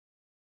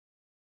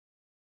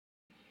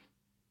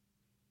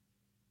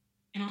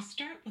And I'll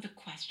start with a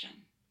question.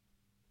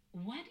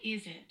 What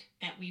is it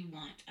that we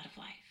want out of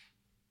life?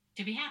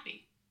 To be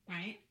happy,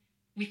 right?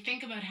 We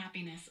think about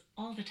happiness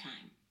all the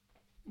time.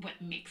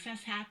 What makes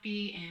us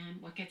happy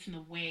and what gets in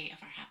the way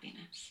of our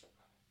happiness.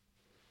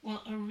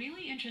 Well, a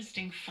really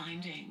interesting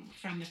finding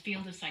from the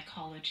field of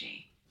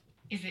psychology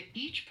is that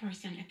each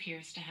person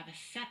appears to have a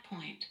set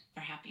point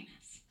for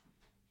happiness.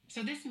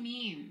 So this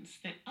means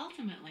that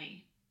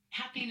ultimately,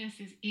 happiness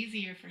is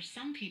easier for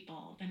some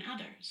people than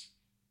others.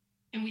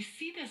 And we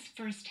see this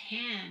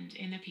firsthand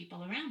in the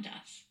people around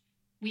us.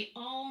 We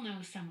all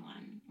know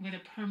someone with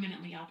a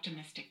permanently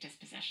optimistic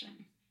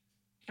disposition.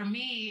 For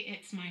me,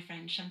 it's my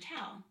friend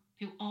Chantel,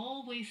 who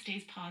always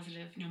stays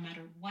positive no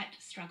matter what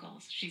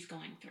struggles she's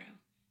going through.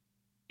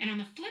 And on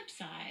the flip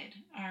side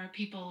are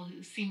people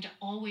who seem to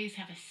always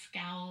have a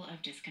scowl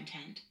of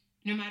discontent,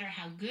 no matter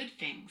how good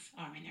things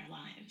are in their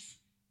lives.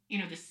 You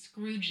know, the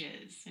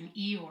Scrooges and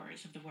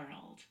Eeyores of the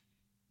world.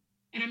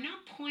 And I'm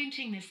not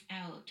pointing this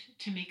out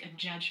to make a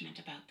judgment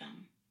about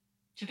them.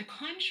 To the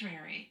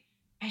contrary,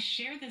 I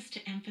share this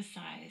to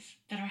emphasize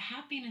that our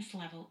happiness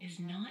level is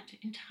not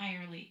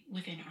entirely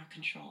within our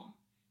control.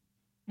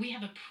 We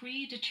have a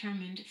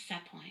predetermined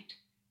set point,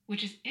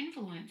 which is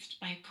influenced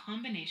by a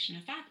combination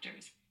of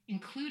factors,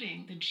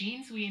 including the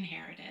genes we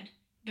inherited,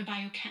 the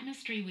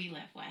biochemistry we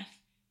live with,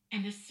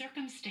 and the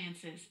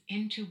circumstances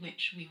into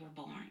which we were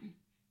born.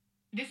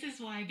 This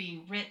is why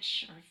being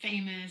rich or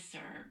famous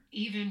or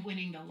even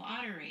winning the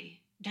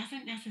lottery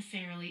doesn't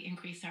necessarily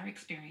increase our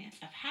experience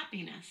of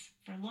happiness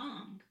for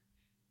long.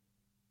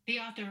 The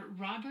author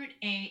Robert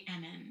A.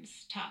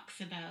 Emmons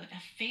talks about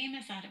a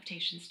famous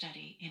adaptation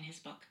study in his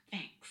book,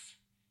 Thanks.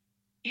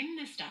 In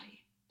this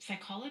study,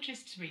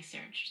 psychologists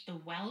researched the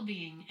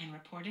well-being and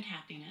reported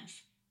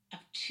happiness of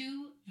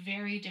two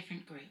very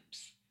different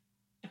groups.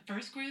 The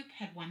first group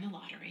had won the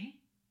lottery,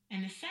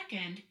 and the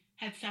second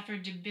had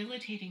suffered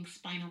debilitating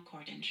spinal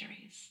cord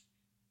injuries.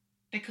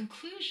 The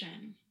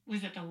conclusion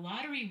was that the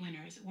lottery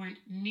winners weren't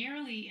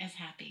nearly as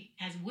happy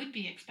as would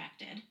be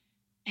expected,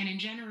 and in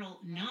general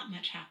not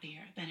much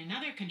happier than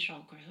another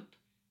control group,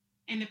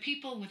 and the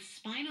people with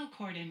spinal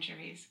cord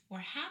injuries were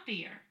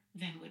happier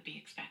than would be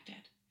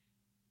expected.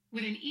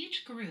 Within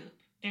each group,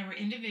 there were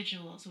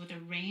individuals with a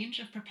range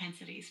of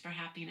propensities for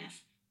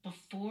happiness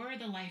before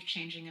the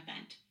life-changing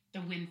event,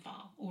 the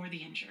windfall or the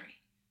injury.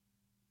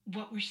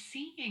 What we're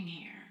seeing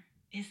here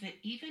is that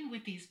even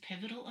with these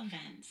pivotal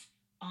events,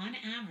 on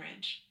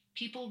average,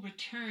 people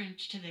returned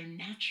to their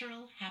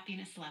natural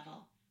happiness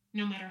level,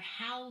 no matter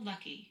how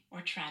lucky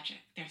or tragic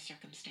their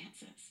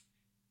circumstances.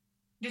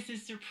 This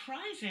is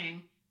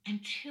surprising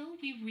until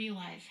we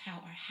realize how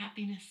our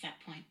happiness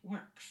set point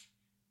works.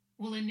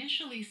 We'll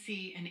initially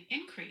see an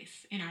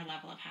increase in our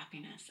level of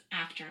happiness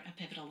after a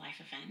pivotal life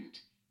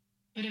event,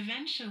 but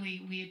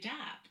eventually we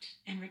adapt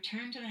and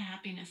return to the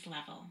happiness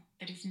level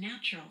that is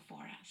natural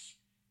for us.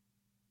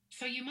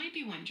 So you might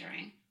be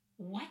wondering,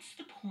 what's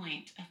the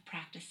point of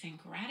practicing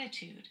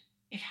gratitude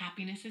if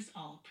happiness is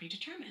all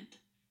predetermined?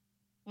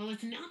 Well,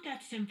 it's not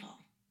that simple.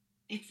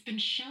 It's been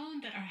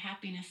shown that our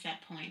happiness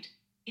set point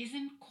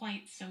isn't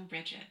quite so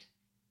rigid.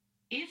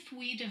 If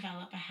we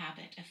develop a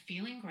habit of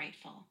feeling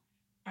grateful,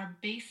 our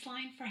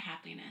baseline for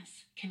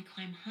happiness can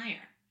climb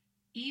higher,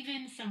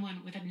 even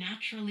someone with a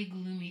naturally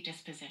gloomy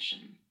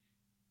disposition.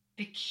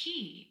 The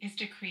key is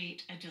to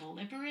create a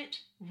deliberate,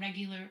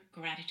 regular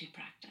gratitude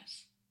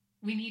practice.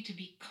 We need to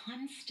be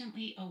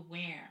constantly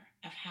aware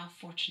of how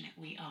fortunate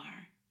we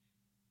are.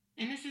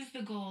 And this is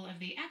the goal of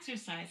the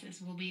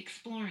exercises we'll be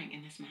exploring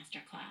in this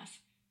masterclass.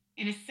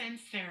 In a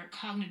sense, they're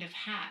cognitive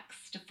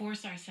hacks to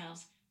force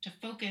ourselves to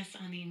focus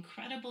on the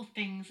incredible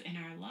things in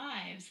our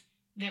lives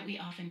that we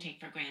often take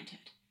for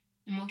granted.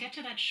 And we'll get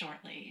to that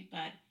shortly,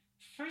 but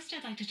first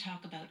I'd like to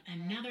talk about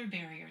another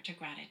barrier to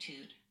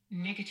gratitude,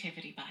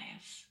 negativity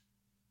bias.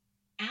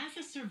 As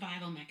a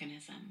survival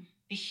mechanism,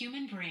 the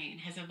human brain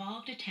has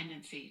evolved a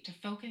tendency to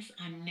focus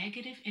on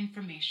negative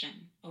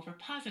information over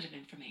positive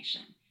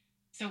information.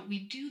 So we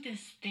do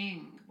this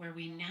thing where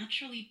we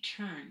naturally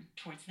turn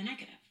towards the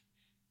negative.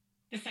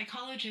 The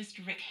psychologist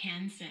Rick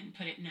Hansen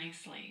put it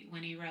nicely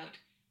when he wrote,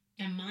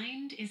 "The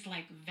mind is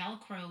like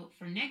Velcro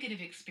for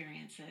negative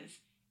experiences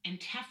and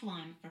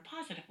Teflon for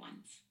positive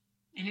ones."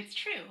 And it's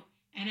true,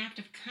 an act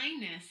of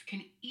kindness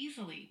can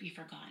easily be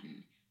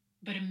forgotten,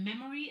 but a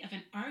memory of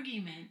an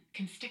argument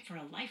can stick for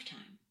a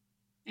lifetime.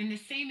 And the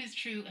same is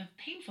true of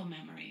painful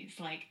memories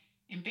like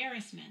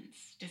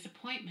embarrassments,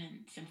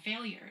 disappointments, and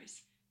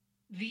failures.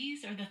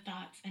 These are the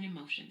thoughts and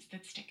emotions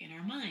that stick in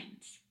our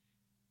minds.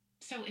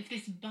 So if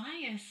this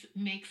bias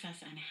makes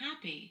us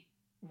unhappy,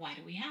 why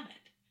do we have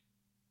it?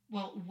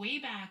 Well, way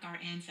back, our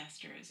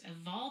ancestors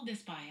evolved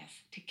this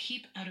bias to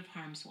keep out of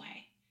harm's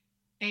way.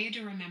 They had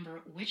to remember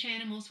which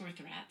animals were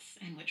threats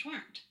and which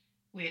weren't,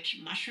 which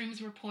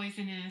mushrooms were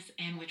poisonous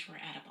and which were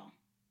edible.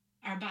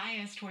 Our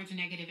bias towards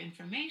negative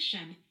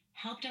information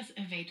helped us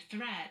evade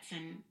threats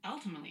and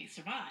ultimately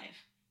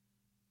survive.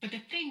 But the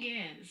thing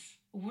is,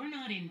 we're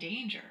not in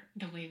danger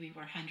the way we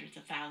were hundreds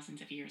of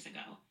thousands of years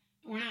ago.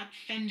 We're not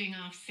fending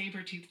off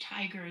saber-toothed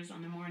tigers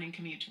on the morning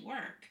commute to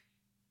work.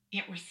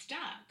 yet we're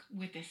stuck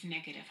with this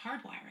negative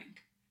hardwiring.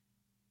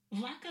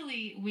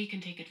 Luckily, we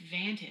can take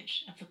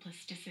advantage of the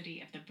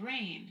plasticity of the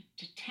brain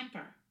to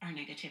temper our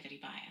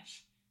negativity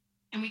bias.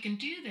 And we can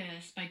do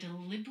this by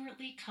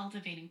deliberately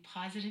cultivating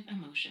positive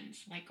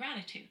emotions like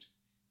gratitude.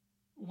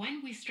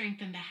 When we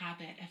strengthen the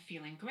habit of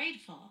feeling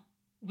grateful,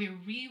 we're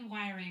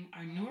rewiring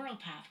our neural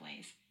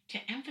pathways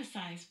to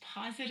emphasize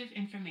positive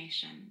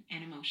information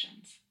and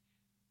emotions.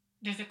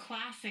 There's a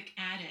classic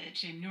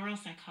adage in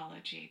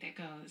neuropsychology that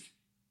goes,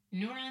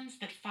 neurons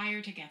that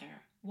fire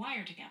together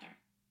wire together.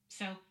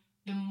 So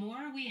the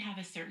more we have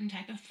a certain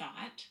type of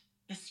thought,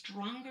 the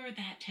stronger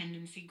that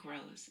tendency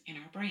grows in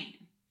our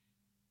brain.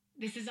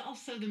 This is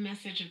also the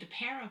message of the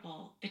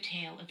parable, The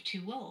Tale of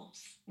Two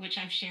Wolves, which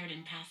I've shared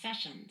in past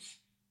sessions.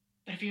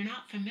 But if you're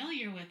not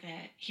familiar with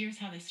it, here's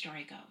how this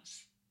story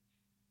goes.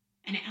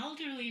 An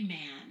elderly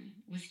man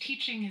was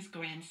teaching his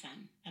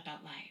grandson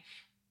about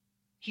life.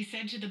 He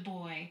said to the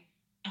boy,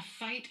 "A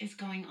fight is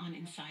going on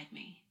inside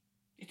me.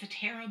 It's a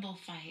terrible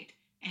fight,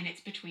 and it's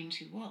between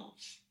two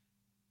wolves.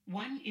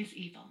 One is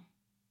evil.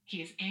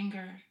 He is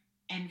anger,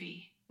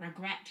 envy,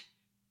 regret,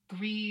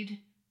 greed,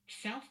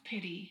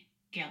 self-pity,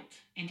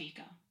 guilt, and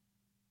ego."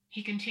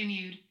 He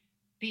continued,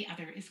 "The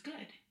other is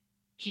good.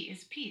 He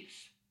is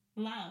peace,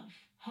 love,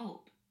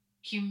 hope,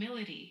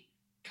 humility,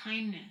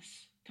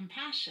 kindness,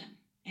 compassion,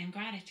 and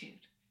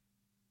gratitude.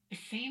 The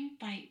same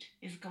fight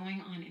is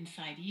going on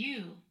inside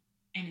you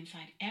and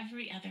inside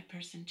every other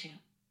person too."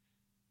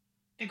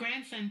 The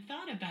grandson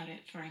thought about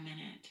it for a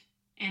minute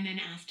and then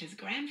asked his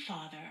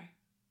grandfather,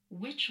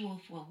 "Which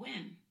wolf will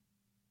win?"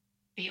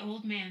 The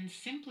old man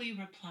simply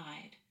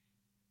replied,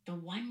 "The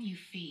one you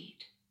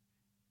feed."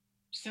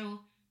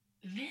 So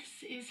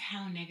this is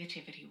how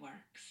negativity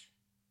works.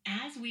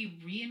 As we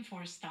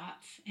reinforce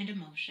thoughts and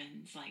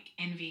emotions like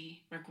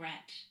envy,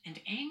 regret,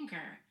 and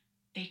anger,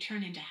 they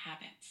turn into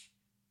habits.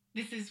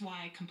 This is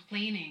why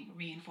complaining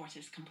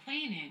reinforces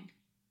complaining,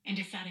 and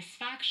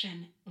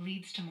dissatisfaction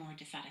leads to more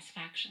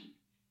dissatisfaction.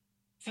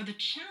 So the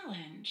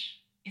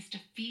challenge is to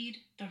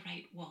feed the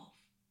right wolf,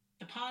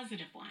 the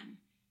positive one,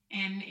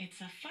 and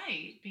it's a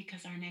fight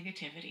because our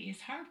negativity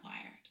is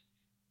hardwired.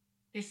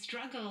 This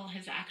struggle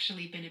has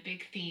actually been a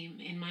big theme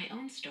in my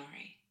own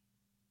story.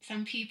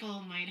 Some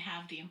people might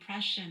have the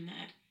impression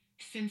that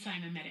since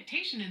I'm a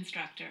meditation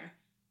instructor,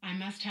 I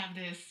must have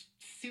this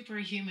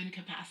superhuman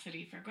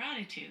capacity for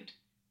gratitude.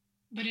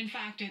 But in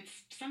fact,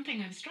 it's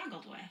something I've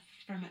struggled with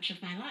for much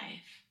of my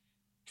life.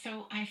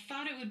 So I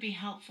thought it would be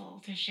helpful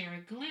to share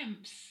a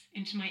glimpse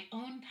into my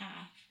own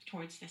path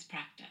towards this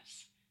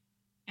practice.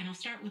 And I'll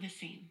start with a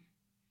scene.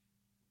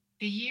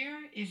 The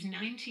year is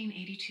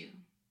 1982,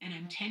 and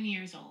I'm 10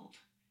 years old.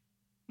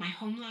 My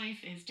home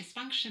life is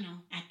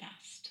dysfunctional at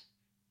best.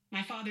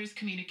 My father's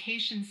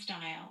communication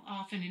style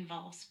often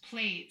involves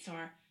plates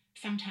or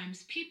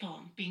sometimes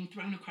people being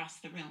thrown across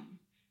the room.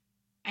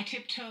 I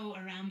tiptoe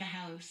around the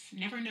house,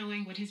 never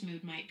knowing what his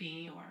mood might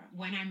be or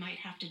when I might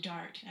have to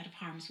dart out of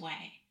harm's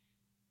way.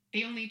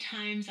 The only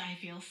times I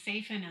feel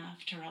safe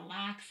enough to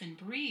relax and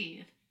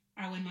breathe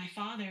are when my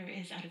father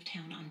is out of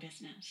town on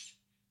business.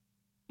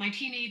 My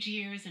teenage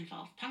years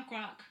involve punk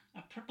rock,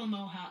 a purple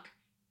mohawk,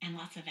 and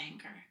lots of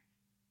anger.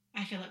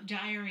 I fill up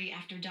diary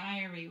after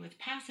diary with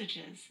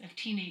passages of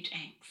teenage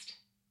angst.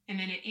 And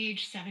then at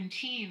age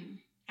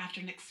 17, after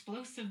an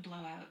explosive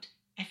blowout,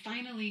 I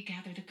finally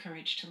gather the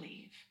courage to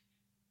leave.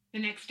 The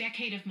next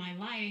decade of my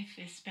life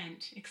is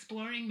spent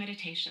exploring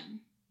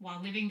meditation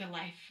while living the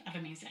life of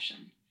a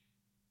musician.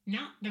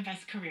 Not the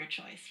best career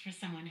choice for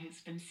someone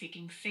who's been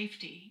seeking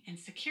safety and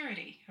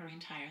security her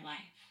entire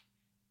life.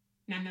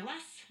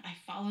 Nonetheless, I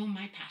follow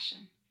my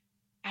passion.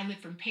 I live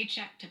from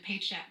paycheck to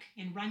paycheck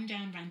in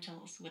rundown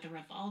rentals with a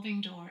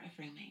revolving door of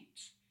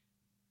roommates.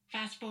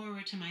 Fast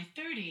forward to my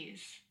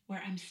 30s,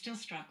 where I'm still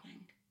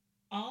struggling.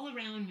 All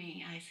around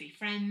me, I see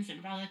friends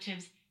and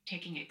relatives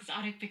taking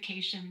exotic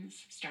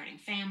vacations, starting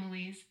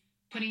families,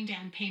 putting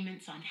down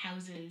payments on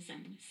houses,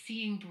 and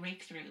seeing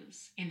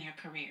breakthroughs in their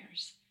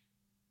careers.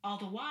 All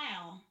the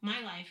while, my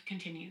life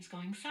continues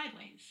going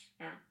sideways,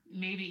 or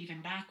maybe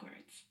even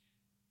backwards.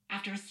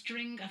 After a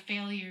string of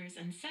failures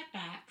and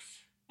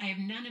setbacks, I have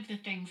none of the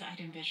things I'd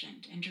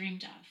envisioned and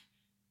dreamed of: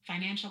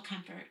 financial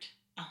comfort,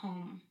 a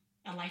home,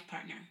 a life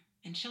partner,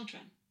 and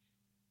children.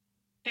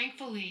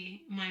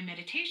 Thankfully, my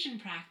meditation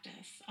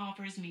practice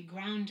offers me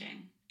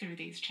grounding through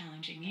these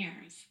challenging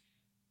years.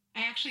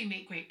 I actually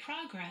make great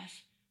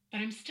progress,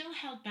 but I'm still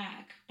held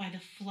back by the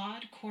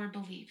flawed core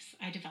beliefs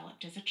I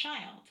developed as a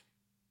child,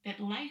 that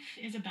life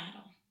is a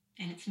battle,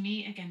 and it's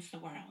me against the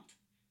world.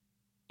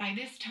 By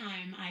this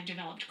time, I've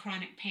developed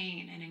chronic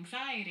pain and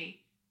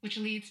anxiety, which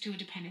leads to a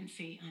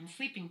dependency on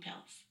sleeping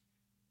pills.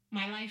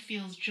 My life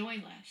feels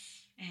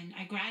joyless, and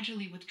I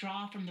gradually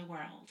withdraw from the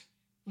world,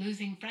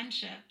 losing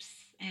friendships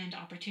and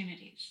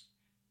opportunities.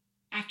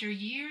 After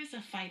years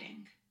of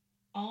fighting,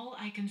 all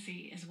I can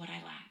see is what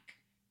I lack,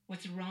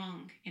 what's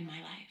wrong in my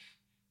life,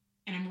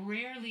 and I'm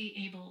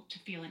rarely able to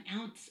feel an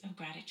ounce of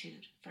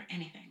gratitude for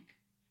anything.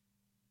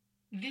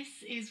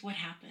 This is what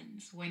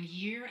happens when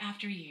year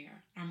after year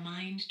our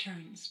mind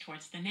turns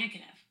towards the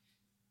negative.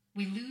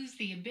 we lose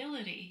the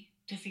ability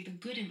to see the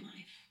good in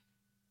life.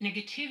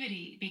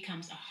 Negativity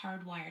becomes a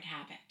hardwired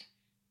habit.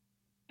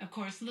 Of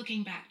course,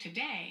 looking back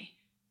today,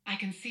 I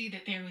can see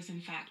that there was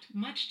in fact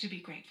much to be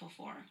grateful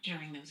for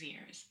during those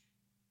years.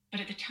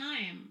 But at the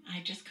time,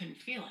 I just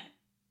couldn't feel it.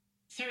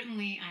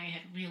 Certainly, I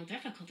had real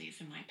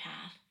difficulties in my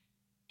path,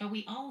 but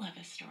we all have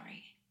a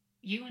story.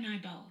 You and I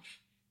both.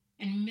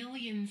 And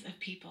millions of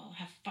people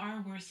have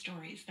far worse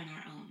stories than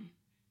our own.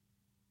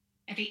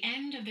 At the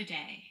end of the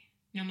day,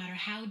 no matter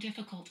how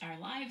difficult our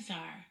lives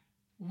are,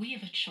 we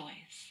have a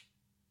choice.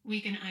 We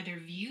can either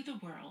view the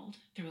world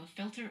through a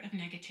filter of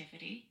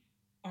negativity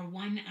or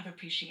one of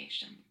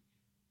appreciation.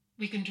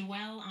 We can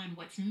dwell on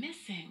what's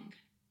missing,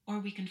 or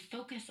we can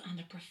focus on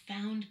the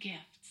profound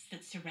gifts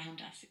that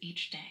surround us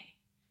each day.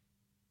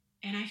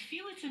 And I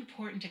feel it's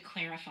important to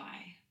clarify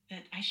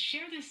that I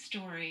share this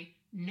story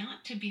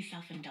not to be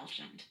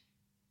self-indulgent.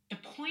 The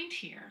point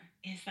here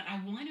is that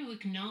I want to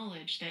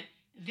acknowledge that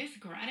this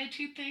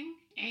gratitude thing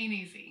ain't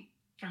easy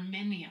for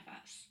many of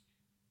us.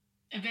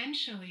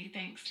 Eventually,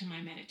 thanks to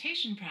my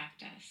meditation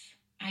practice,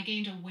 I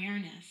gained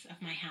awareness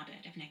of my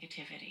habit of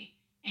negativity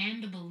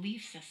and the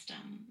belief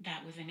system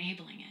that was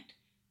enabling it.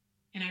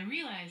 And I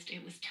realized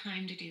it was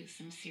time to do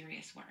some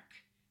serious work.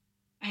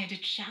 I had to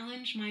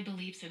challenge my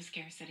beliefs of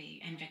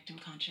scarcity and victim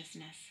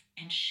consciousness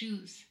and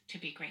choose to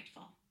be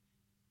grateful.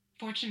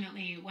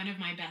 Fortunately, one of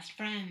my best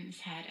friends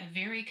had a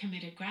very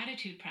committed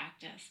gratitude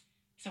practice,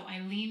 so I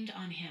leaned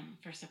on him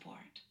for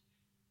support.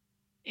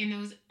 In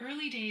those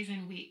early days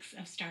and weeks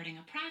of starting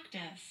a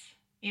practice,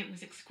 it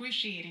was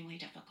excruciatingly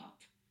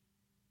difficult.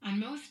 On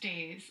most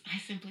days, I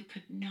simply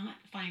could not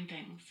find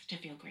things to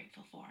feel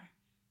grateful for.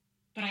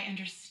 But I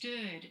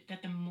understood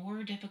that the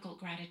more difficult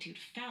gratitude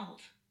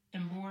felt, the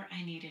more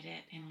I needed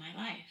it in my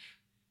life.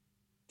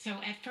 So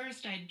at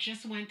first, I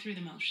just went through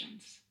the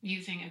motions,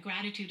 using a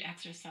gratitude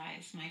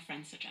exercise my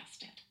friend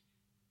suggested.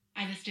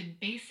 I listed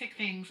basic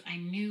things I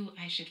knew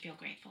I should feel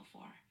grateful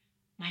for: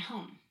 my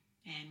home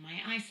and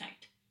my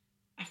eyesight,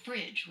 a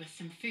fridge with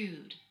some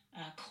food,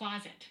 a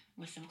closet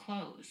with some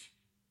clothes.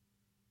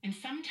 And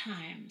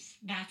sometimes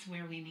that's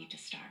where we need to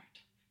start,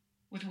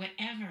 with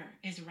whatever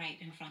is right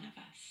in front of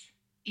us,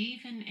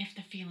 even if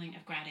the feeling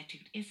of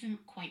gratitude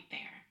isn't quite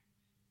there.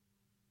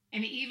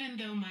 And even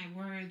though my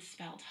words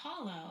felt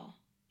hollow,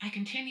 I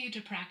continued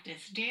to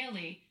practice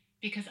daily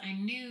because I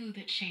knew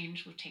that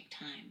change would take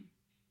time.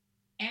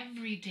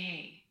 Every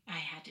day I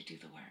had to do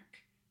the work.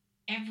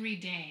 Every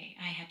day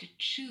I had to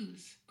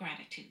choose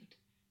gratitude.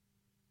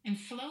 And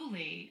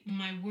slowly,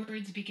 my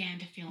words began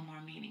to feel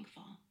more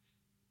meaningful,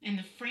 and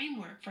the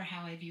framework for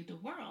how I viewed the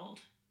world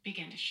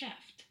began to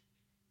shift.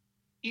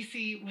 You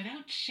see,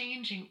 without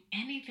changing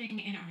anything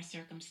in our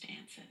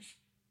circumstances,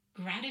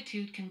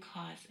 gratitude can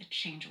cause a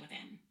change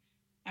within,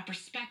 a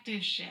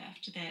perspective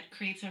shift that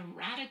creates a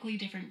radically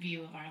different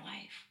view of our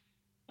life,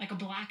 like a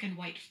black and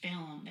white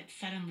film that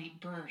suddenly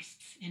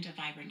bursts into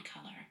vibrant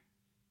color.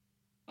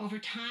 Over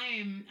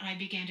time, I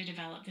began to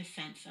develop this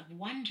sense of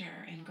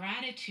wonder and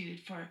gratitude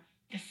for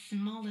the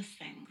smallest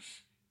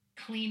things: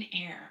 clean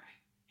air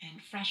and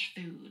fresh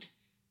food,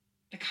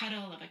 the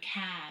cuddle of a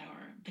cat,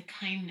 or the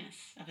kindness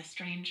of a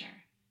stranger.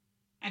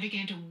 I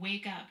began to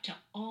wake up to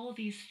all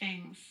these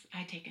things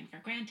I'd taken for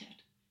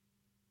granted.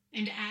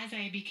 And as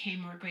I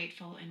became more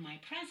grateful in my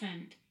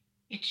present,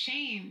 it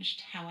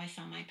changed how I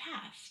saw my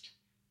past.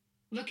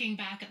 Looking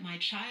back at my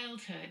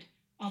childhood,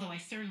 although I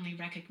certainly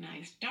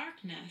recognized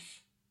darkness,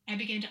 I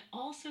began to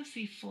also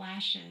see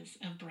flashes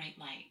of bright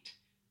light,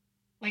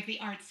 like the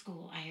art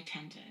school I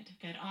attended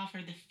that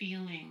offered the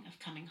feeling of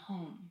coming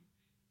home,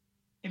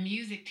 the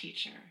music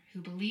teacher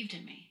who believed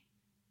in me,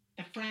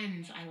 the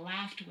friends I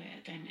laughed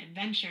with and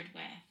adventured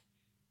with,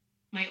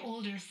 my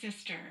older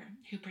sister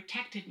who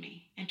protected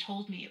me and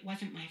told me it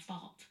wasn't my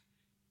fault,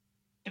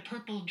 the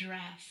purple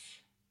dress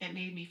that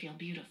made me feel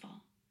beautiful.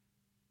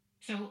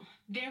 So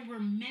there were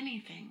many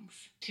things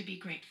to be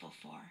grateful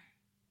for.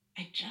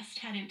 I just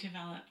hadn't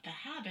developed the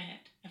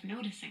habit of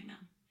noticing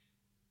them.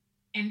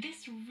 And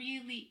this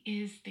really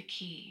is the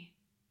key: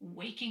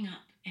 waking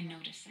up and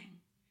noticing.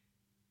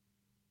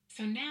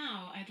 So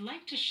now I'd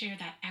like to share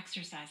that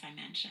exercise I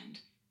mentioned,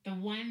 the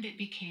one that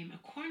became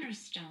a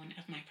cornerstone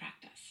of my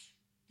practice.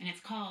 And it's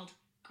called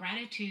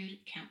Gratitude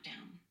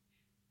Countdown.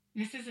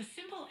 This is a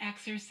simple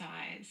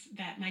exercise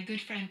that my good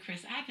friend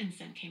Chris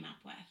Advinson came up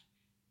with.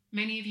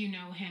 Many of you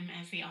know him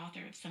as the author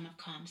of some of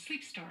Calm's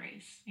sleep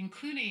stories,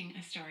 including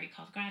a story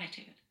called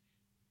Gratitude.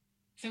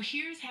 So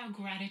here's how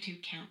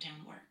Gratitude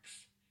Countdown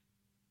works.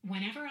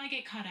 Whenever I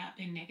get caught up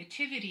in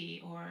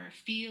negativity or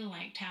feel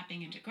like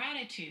tapping into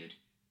gratitude,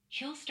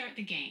 he'll start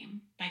the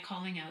game by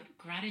calling out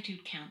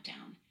Gratitude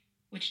Countdown,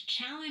 which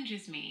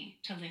challenges me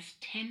to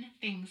list 10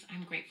 things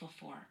I'm grateful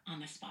for on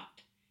the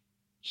spot.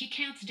 He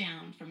counts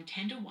down from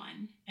 10 to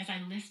 1 as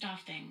I list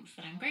off things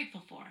that I'm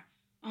grateful for,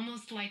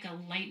 almost like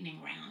a lightning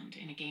round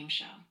in a game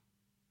show.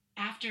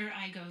 After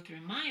I go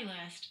through my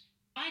list,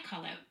 I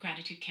call out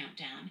Gratitude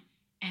Countdown,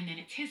 and then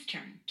it's his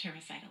turn to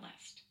recite a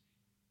list.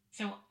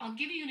 So I'll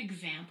give you an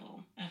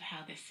example of how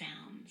this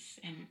sounds,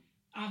 and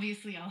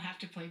Obviously, I'll have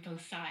to play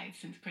both sides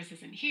since Chris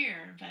isn't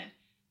here, but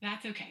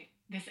that's okay.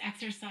 This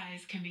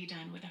exercise can be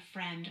done with a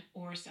friend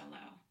or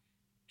solo.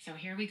 So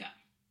here we go.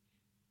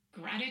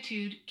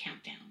 Gratitude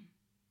countdown.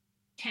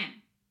 10.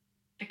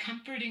 The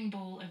comforting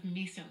bowl of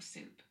miso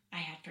soup I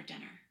had for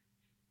dinner.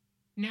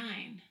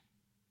 9.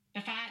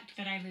 The fact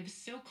that I live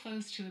so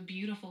close to a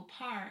beautiful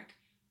park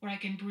where I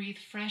can breathe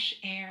fresh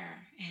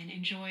air and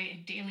enjoy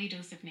a daily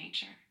dose of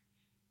nature.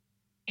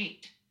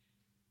 8.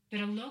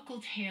 That a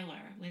local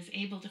tailor was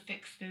able to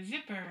fix the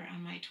zipper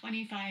on my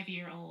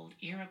 25-year-old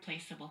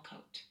irreplaceable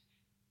coat.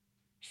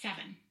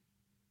 7.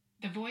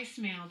 The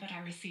voicemail that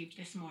I received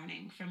this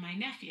morning from my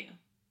nephew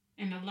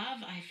and the love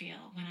I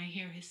feel when I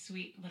hear his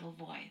sweet little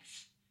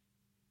voice.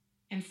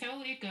 And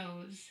so it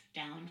goes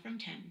down from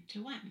 10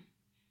 to 1.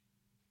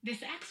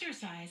 This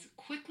exercise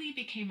quickly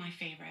became my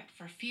favorite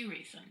for a few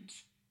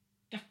reasons.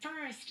 The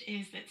first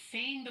is that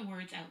saying the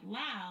words out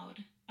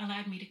loud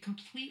allowed me to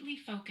completely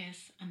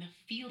focus on the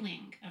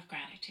feeling of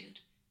gratitude,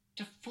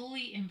 to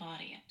fully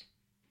embody it.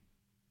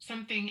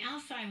 Something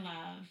else I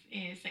love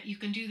is that you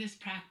can do this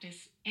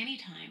practice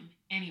anytime,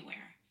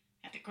 anywhere.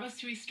 At the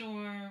grocery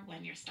store,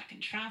 when you're stuck in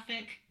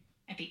traffic,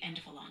 at the end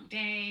of a long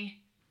day.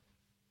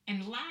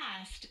 And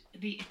last,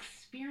 the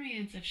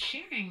experience of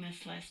sharing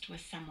this list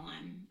with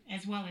someone,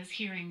 as well as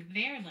hearing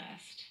their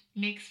list,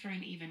 makes for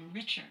an even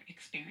richer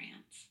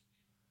experience.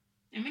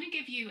 I'm going to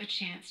give you a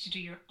chance to do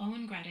your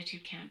own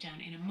gratitude countdown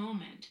in a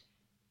moment.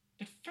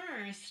 But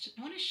first,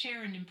 I want to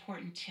share an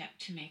important tip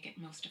to make it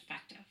most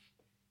effective.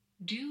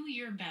 Do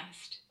your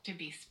best to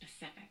be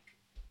specific.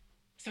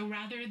 So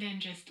rather than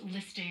just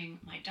listing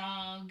my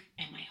dog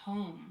and my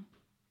home,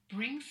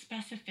 bring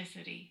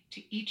specificity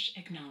to each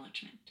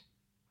acknowledgement.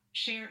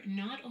 Share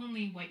not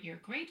only what you're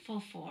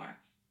grateful for,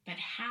 but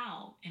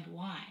how and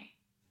why.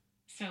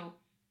 So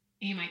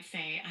you might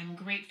say, I'm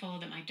grateful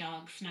that my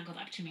dog snuggled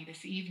up to me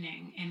this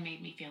evening and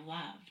made me feel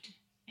loved.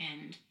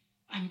 And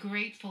I'm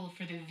grateful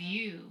for the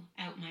view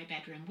out my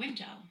bedroom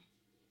window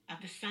of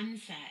the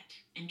sunset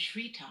and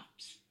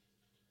treetops.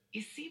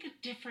 You see the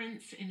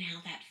difference in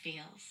how that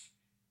feels?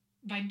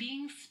 By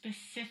being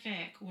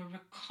specific, we're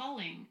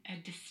recalling a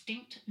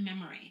distinct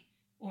memory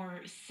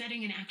or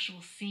setting an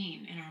actual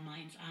scene in our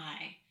mind's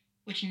eye,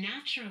 which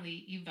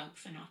naturally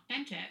evokes an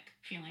authentic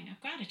feeling of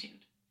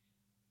gratitude.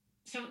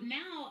 So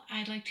now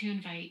I'd like to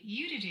invite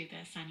you to do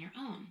this on your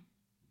own.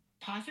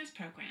 Pause this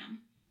program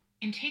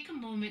and take a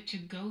moment to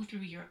go through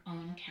your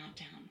own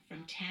countdown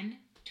from 10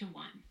 to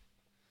 1.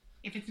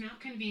 If it's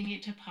not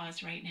convenient to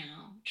pause right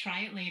now,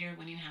 try it later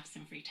when you have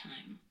some free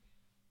time.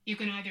 You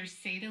can either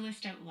say the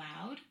list out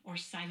loud or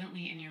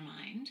silently in your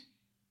mind.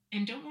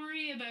 And don't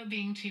worry about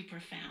being too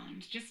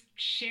profound. Just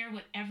share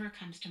whatever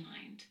comes to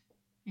mind.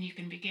 And you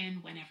can begin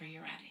whenever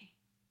you're ready.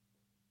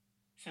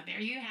 So there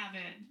you have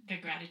it, the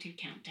gratitude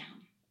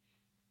countdown.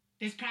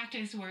 This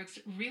practice works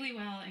really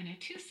well in a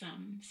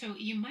twosome, so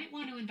you might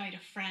want to invite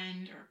a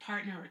friend or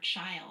partner or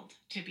child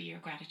to be your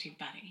gratitude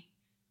buddy.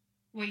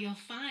 What you'll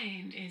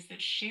find is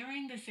that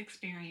sharing this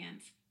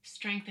experience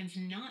strengthens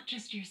not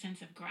just your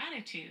sense of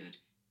gratitude,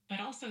 but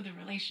also the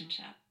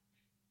relationship.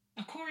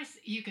 Of course,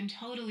 you can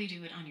totally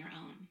do it on your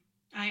own.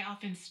 I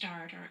often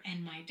start or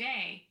end my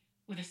day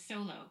with a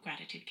solo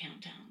gratitude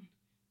countdown.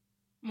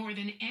 More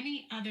than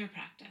any other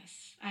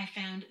practice, I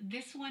found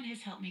this one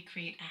has helped me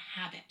create a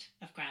habit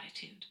of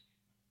gratitude.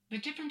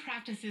 But different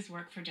practices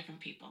work for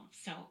different people,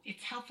 so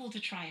it's helpful to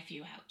try a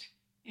few out,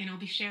 and I'll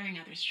be sharing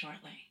others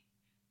shortly.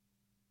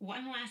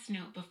 One last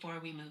note before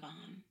we move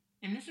on,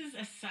 and this is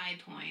a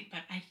side point,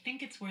 but I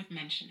think it's worth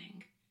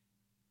mentioning.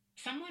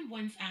 Someone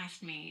once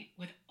asked me,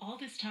 with all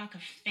this talk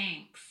of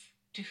thanks,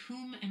 to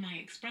whom am I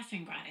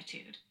expressing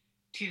gratitude?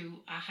 To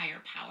a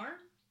higher power?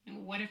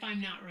 What if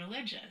I'm not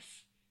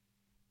religious?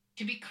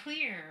 To be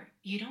clear,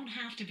 you don't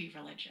have to be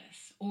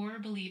religious or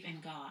believe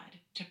in God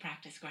to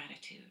practice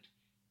gratitude.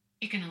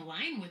 It can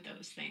align with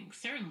those things,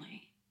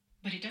 certainly,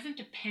 but it doesn't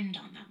depend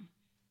on them.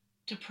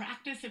 To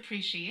practice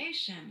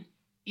appreciation,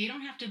 you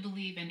don't have to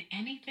believe in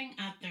anything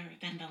other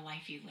than the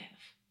life you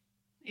live.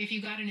 If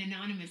you got an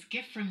anonymous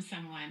gift from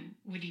someone,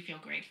 would you feel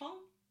grateful?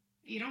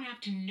 You don't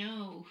have to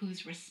know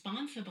who's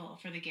responsible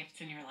for the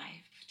gifts in your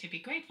life to be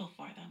grateful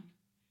for them.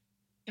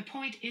 The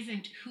point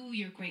isn't who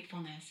your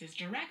gratefulness is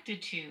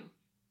directed to,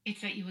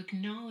 it's that you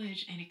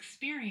acknowledge and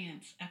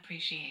experience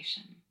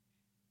appreciation.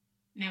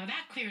 Now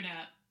that cleared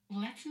up,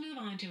 let's move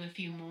on to a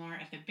few more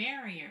of the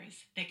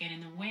barriers that get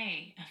in the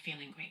way of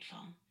feeling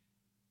grateful.